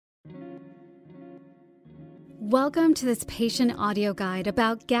Welcome to this patient audio guide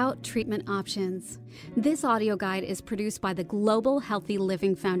about gout treatment options. This audio guide is produced by the Global Healthy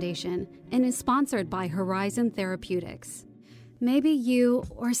Living Foundation and is sponsored by Horizon Therapeutics. Maybe you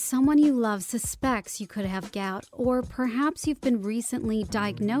or someone you love suspects you could have gout, or perhaps you've been recently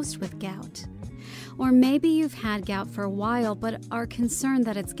diagnosed with gout. Or maybe you've had gout for a while but are concerned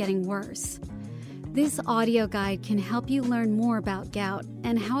that it's getting worse. This audio guide can help you learn more about gout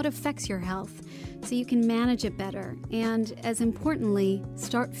and how it affects your health, so you can manage it better and, as importantly,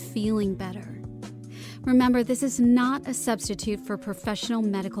 start feeling better. Remember, this is not a substitute for professional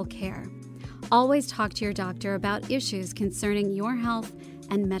medical care. Always talk to your doctor about issues concerning your health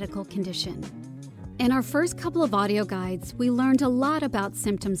and medical condition. In our first couple of audio guides, we learned a lot about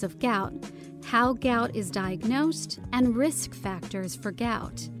symptoms of gout, how gout is diagnosed, and risk factors for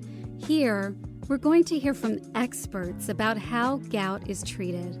gout. Here, we're going to hear from experts about how gout is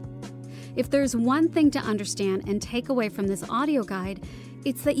treated. If there's one thing to understand and take away from this audio guide,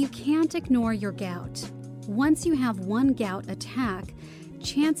 it's that you can't ignore your gout. Once you have one gout attack,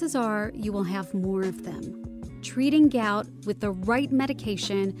 chances are you will have more of them. Treating gout with the right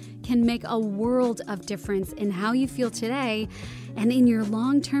medication can make a world of difference in how you feel today and in your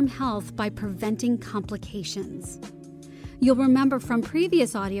long-term health by preventing complications. You'll remember from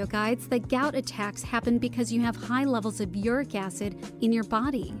previous audio guides that gout attacks happen because you have high levels of uric acid in your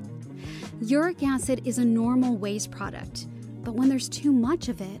body. Uric acid is a normal waste product, but when there's too much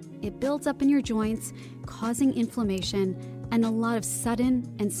of it, it builds up in your joints, causing inflammation and a lot of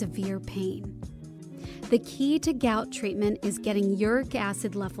sudden and severe pain. The key to gout treatment is getting uric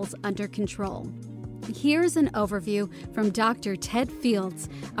acid levels under control. Here's an overview from Dr. Ted Fields,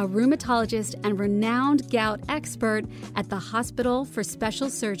 a rheumatologist and renowned gout expert at the Hospital for Special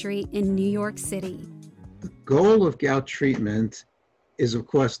Surgery in New York City. The goal of gout treatment is, of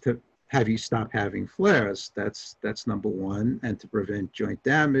course, to have you stop having flares. That's number one, and to prevent joint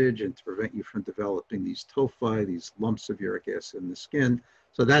damage and to prevent you from developing these tophi, these lumps of uric acid in the skin.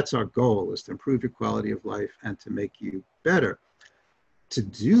 So that's our goal, is to improve your quality of life and to make you better. To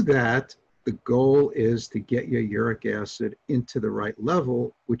do that, the goal is to get your uric acid into the right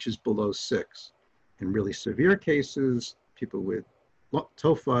level, which is below 6. In really severe cases, people with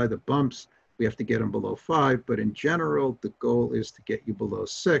tophi, the bumps, we have to get them below 5, but in general, the goal is to get you below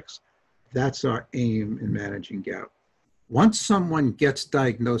 6. That's our aim in managing gout. Once someone gets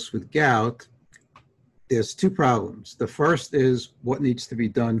diagnosed with gout, there's two problems. The first is what needs to be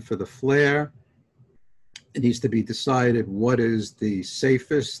done for the flare. It needs to be decided what is the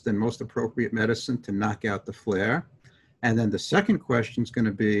safest and most appropriate medicine to knock out the flare. And then the second question is going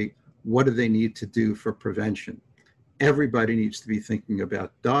to be, what do they need to do for prevention? Everybody needs to be thinking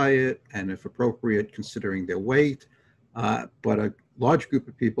about diet and, if appropriate, considering their weight. But a large group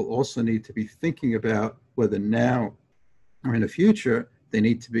of people also need to be thinking about whether now or in the future they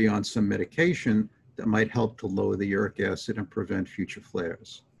need to be on some medication that might help to lower the uric acid and prevent future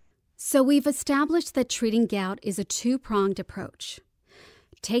flares. So we've established that treating gout is a two-pronged approach.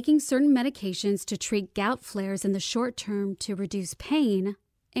 Taking certain medications to treat gout flares in the short term to reduce pain,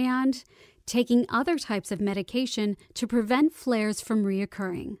 and taking other types of medication to prevent flares from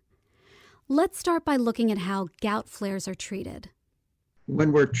reoccurring. Let's start by looking at how gout flares are treated.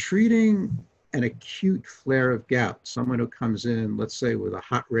 When we're treating an acute flare of gout, someone who comes in, let's say, with a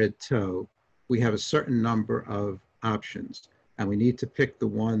hot red toe, we have a certain number of options, and we need to pick the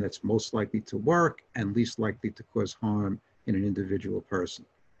one that's most likely to work and least likely to cause harm in an individual person.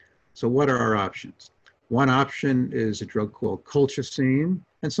 So what are our options? One option is a drug called colchicine,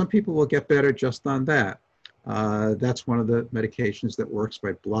 and some people will get better just on that. That's one of the medications that works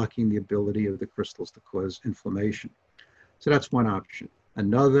by blocking the ability of the crystals to cause inflammation. So that's one option.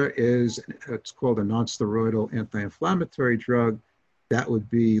 Another is, it's called a non-steroidal anti-inflammatory drug. That would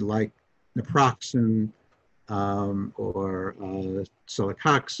be like naproxen or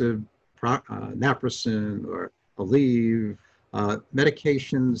celecoxib, naproxen or Aleve,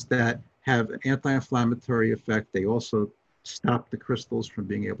 medications that have an anti-inflammatory effect. They also stop the crystals from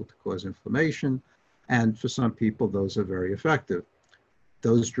being able to cause inflammation. And for some people, those are very effective.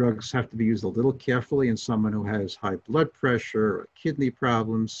 Those drugs have to be used a little carefully in someone who has high blood pressure or kidney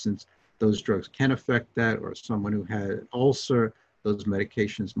problems, since those drugs can affect that, or someone who had an ulcer, those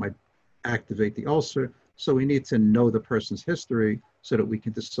medications might activate the ulcer. So we need to know the person's history so that we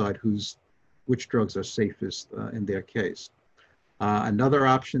can decide which drugs are safest in their case. Another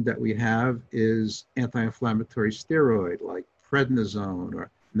option that we have is anti-inflammatory steroid like prednisone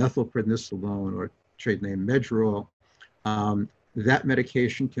or methylprednisolone or trade name Medrol. That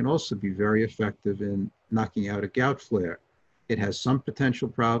medication can also be very effective in knocking out a gout flare. It has some potential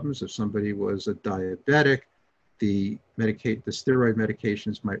problems. If somebody was a diabetic, the steroid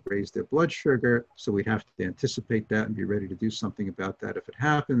medications might raise their blood sugar, so we'd have to anticipate that and be ready to do something about that if it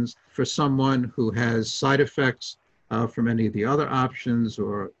happens. For someone who has side effects from any of the other options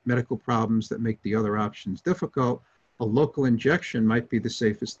or medical problems that make the other options difficult, a local injection might be the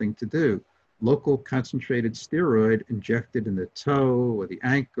safest thing to do. Local concentrated steroid injected in the toe or the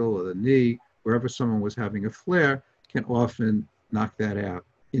ankle or the knee, wherever someone was having a flare, can often knock that out.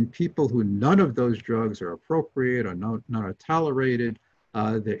 In people who none of those drugs are appropriate or none are tolerated,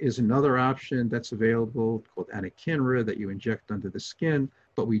 there is another option that's available called anakinra that you inject under the skin,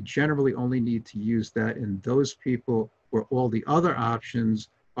 but we generally only need to use that in those people where all the other options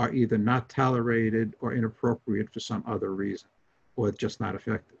are either not tolerated or inappropriate for some other reason, or just not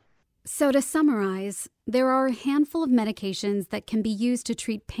effective. So to summarize, there are a handful of medications that can be used to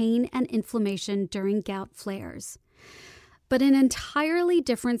treat pain and inflammation during gout flares. But an entirely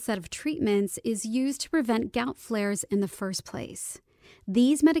different set of treatments is used to prevent gout flares in the first place.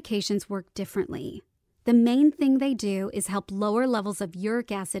 These medications work differently. The main thing they do is help lower levels of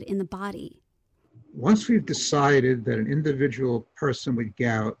uric acid in the body. Once we've decided that an individual person with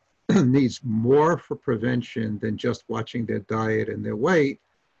gout needs more for prevention than just watching their diet and their weight,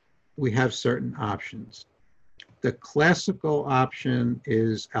 we have certain options. The classical option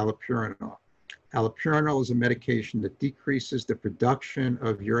is allopurinol. Allopurinol is a medication that decreases the production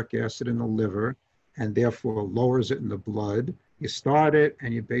of uric acid in the liver and therefore lowers it in the blood. You start it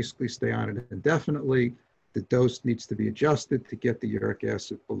and you basically stay on it indefinitely. The dose needs to be adjusted to get the uric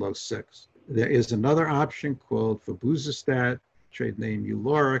acid below 6. There is another option called febuxostat, trade name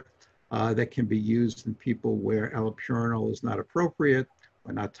Uloric, that can be used in people where allopurinol is not appropriate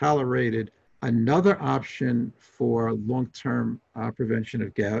or not tolerated. Another option for long-term prevention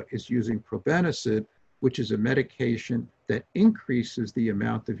of gout is using probenecid, which is a medication that increases the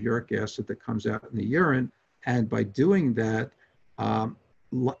amount of uric acid that comes out in the urine, and by doing that,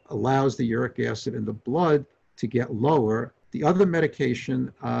 allows the uric acid in the blood to get lower. The other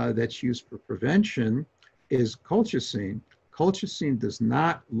medication that's used for prevention is colchicine. Colchicine does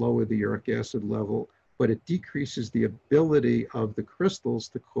not lower the uric acid level, but it decreases the ability of the crystals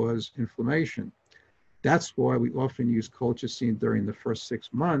to cause inflammation. That's why we often use colchicine during the first 6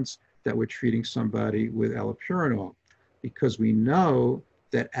 months that we're treating somebody with allopurinol, because we know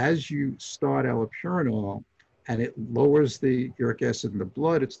that as you start allopurinol and it lowers the uric acid in the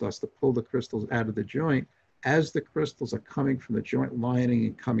blood, it starts to pull the crystals out of the joint. As the crystals are coming from the joint lining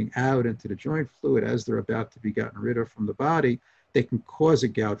and coming out into the joint fluid as they're about to be gotten rid of from the body, they can cause a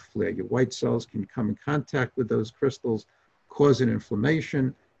gout flare. Your white cells can come in contact with those crystals, cause an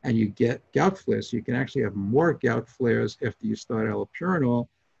inflammation, and you get gout flares. So you can actually have more gout flares after you start allopurinol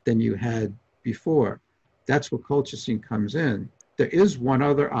than you had before. That's where colchicine comes in. There is one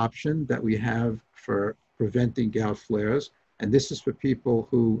other option that we have for preventing gout flares, and this is for people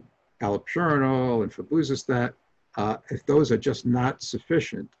who allopurinol and febuxostat, if those are just not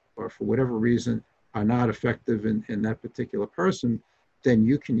sufficient or for whatever reason are not effective in that particular person, then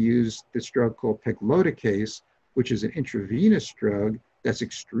you can use this drug called pegloticase, which is an intravenous drug that's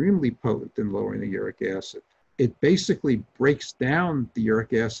extremely potent in lowering the uric acid. It basically breaks down the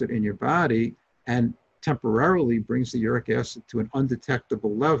uric acid in your body and temporarily brings the uric acid to an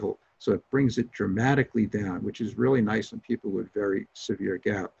undetectable level. So it brings it dramatically down, which is really nice in people with very severe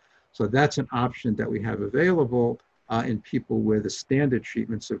gout. So that's an option that we have available in people where the standard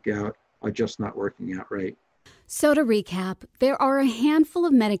treatments of gout are just not working out right. So to recap, there are a handful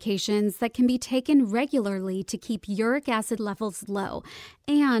of medications that can be taken regularly to keep uric acid levels low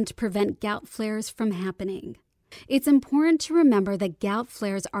and prevent gout flares from happening. It's important to remember that gout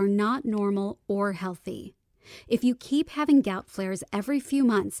flares are not normal or healthy. If you keep having gout flares every few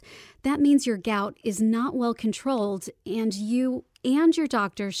months, that means your gout is not well controlled, and you and your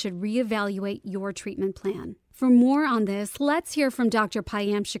doctor should reevaluate your treatment plan. For more on this, let's hear from Dr.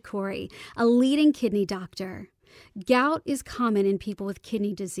 Payam Shakouri, a leading kidney doctor. Gout is common in people with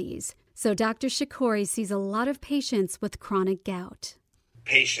kidney disease, so Dr. Shakouri sees a lot of patients with chronic gout.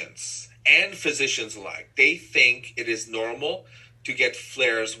 Patients and physicians alike, they think it is normal to get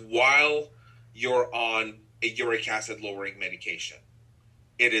flares while you're on a uric acid lowering medication.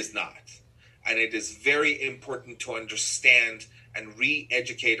 It is not. And it is very important to understand and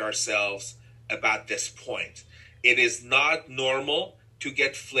re-educate ourselves about this point. It is not normal to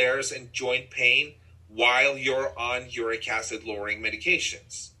get flares and joint pain while you're on uric acid lowering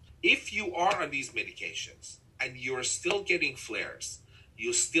medications. If you are on these medications and you're still getting flares,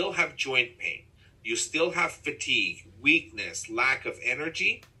 you still have joint pain, you still have fatigue, weakness, lack of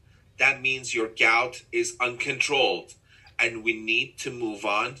energy, that means your gout is uncontrolled, and we need to move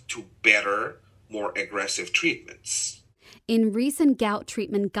on to better, more aggressive treatments. In recent gout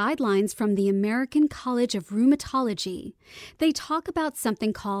treatment guidelines from the American College of Rheumatology, they talk about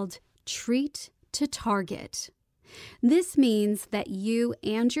something called treat to target. This means that you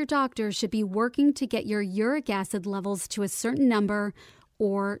and your doctor should be working to get your uric acid levels to a certain number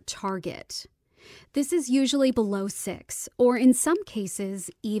or target. This is usually below 6, or in some cases,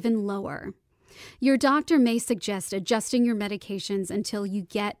 even lower. Your doctor may suggest adjusting your medications until you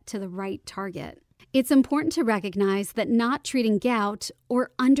get to the right target. It's important to recognize that not treating gout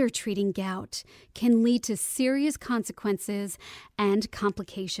or undertreating gout can lead to serious consequences and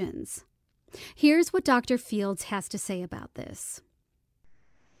complications. Here's what Dr. Fields has to say about this.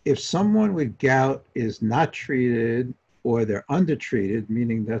 If someone with gout is not treated or they're undertreated,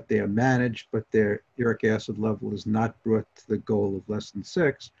 meaning that they are managed but their uric acid level is not brought to the goal of less than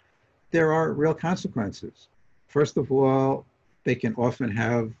 6, there are real consequences. First of all, they can often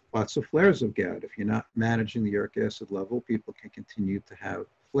have lots of flares of gout. If you're not managing the uric acid level, people can continue to have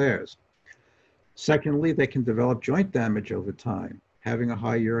flares. Secondly, they can develop joint damage over time. Having a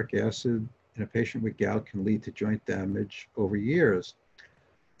high uric acid in a patient with gout can lead to joint damage over years.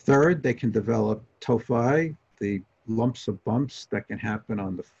 Third, they can develop tophi, the lumps or bumps that can happen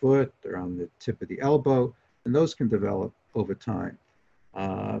on the foot or on the tip of the elbow, and those can develop over time.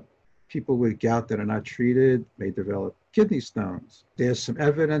 People with gout that are not treated may develop kidney stones. There's some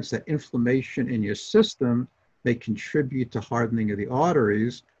evidence that inflammation in your system may contribute to hardening of the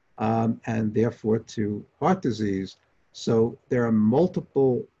arteries and therefore to heart disease. So there are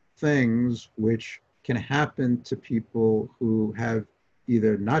multiple things which can happen to people who have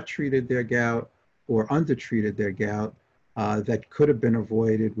either not treated their gout or undertreated their gout that could have been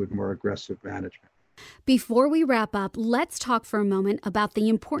avoided with more aggressive management. Before we wrap up, let's talk for a moment about the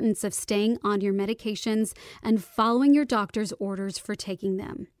importance of staying on your medications and following your doctor's orders for taking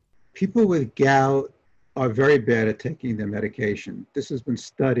them. People with gout are very bad at taking their medication. This has been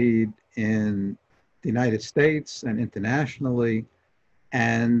studied in the United States and internationally,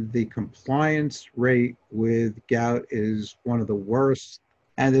 and the compliance rate with gout is one of the worst.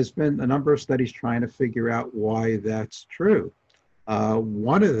 And there's been a number of studies trying to figure out why that's true.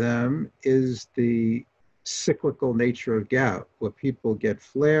 One of them is the cyclical nature of gout, where people get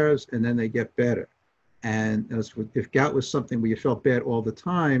flares and then they get better. And if gout was something where you felt bad all the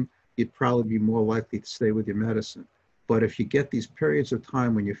time, you'd probably be more likely to stay with your medicine. But if you get these periods of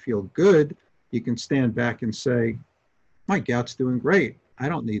time when you feel good, you can stand back and say, my gout's doing great. I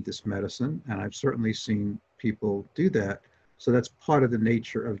don't need this medicine. And I've certainly seen people do that. So that's part of the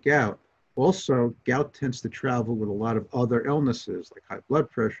nature of gout. Also, gout tends to travel with a lot of other illnesses like high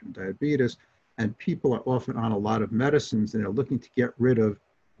blood pressure and diabetes, and people are often on a lot of medicines and they're looking to get rid of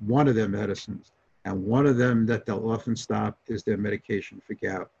one of their medicines. And one of them that they'll often stop is their medication for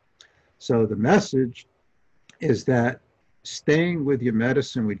gout. So the message is that staying with your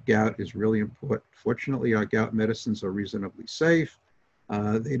medicine with gout is really important. Fortunately, our gout medicines are reasonably safe.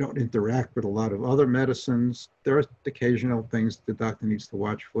 They don't interact with a lot of other medicines. There are occasional things the doctor needs to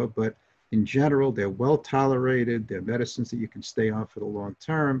watch for, but in general, they're well tolerated. They're medicines that you can stay on for the long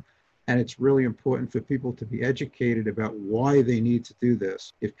term. And it's really important for people to be educated about why they need to do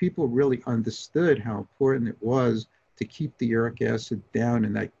this. If people really understood how important it was to keep the uric acid down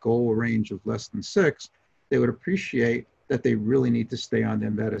in that goal range of less than 6, they would appreciate that they really need to stay on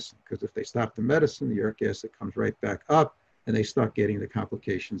their medicine. Because if they stop the medicine, the uric acid comes right back up and they start getting the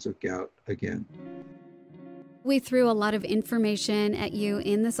complications of gout again. We threw a lot of information at you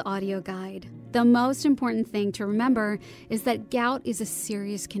in this audio guide. The most important thing to remember is that gout is a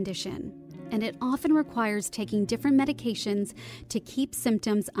serious condition, and it often requires taking different medications to keep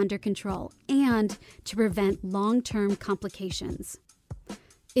symptoms under control and to prevent long-term complications.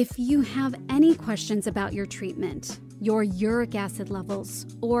 If you have any questions about your treatment, your uric acid levels,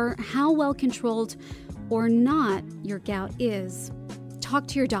 or how well controlled or not your gout is, talk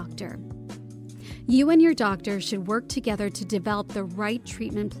to your doctor. You and your doctor should work together to develop the right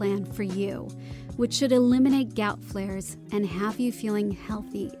treatment plan for you, which should eliminate gout flares and have you feeling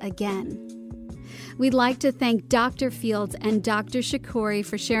healthy again. We'd like to thank Dr. Fields and Dr. Shakouri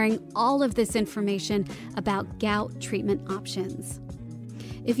for sharing all of this information about gout treatment options.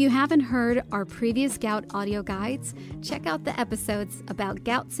 If you haven't heard our previous gout audio guides, check out the episodes about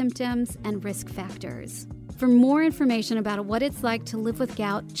gout symptoms and risk factors. For more information about what it's like to live with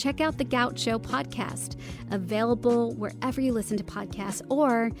gout, check out the Gout Show podcast, available wherever you listen to podcasts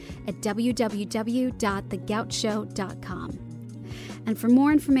or at www.thegoutshow.com. And for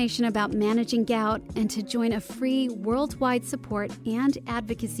more information about managing gout and to join a free worldwide support and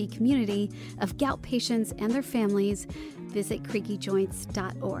advocacy community of gout patients and their families, visit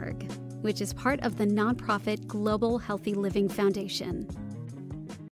creakyjoints.org. which is part of the nonprofit Global Healthy Living Foundation.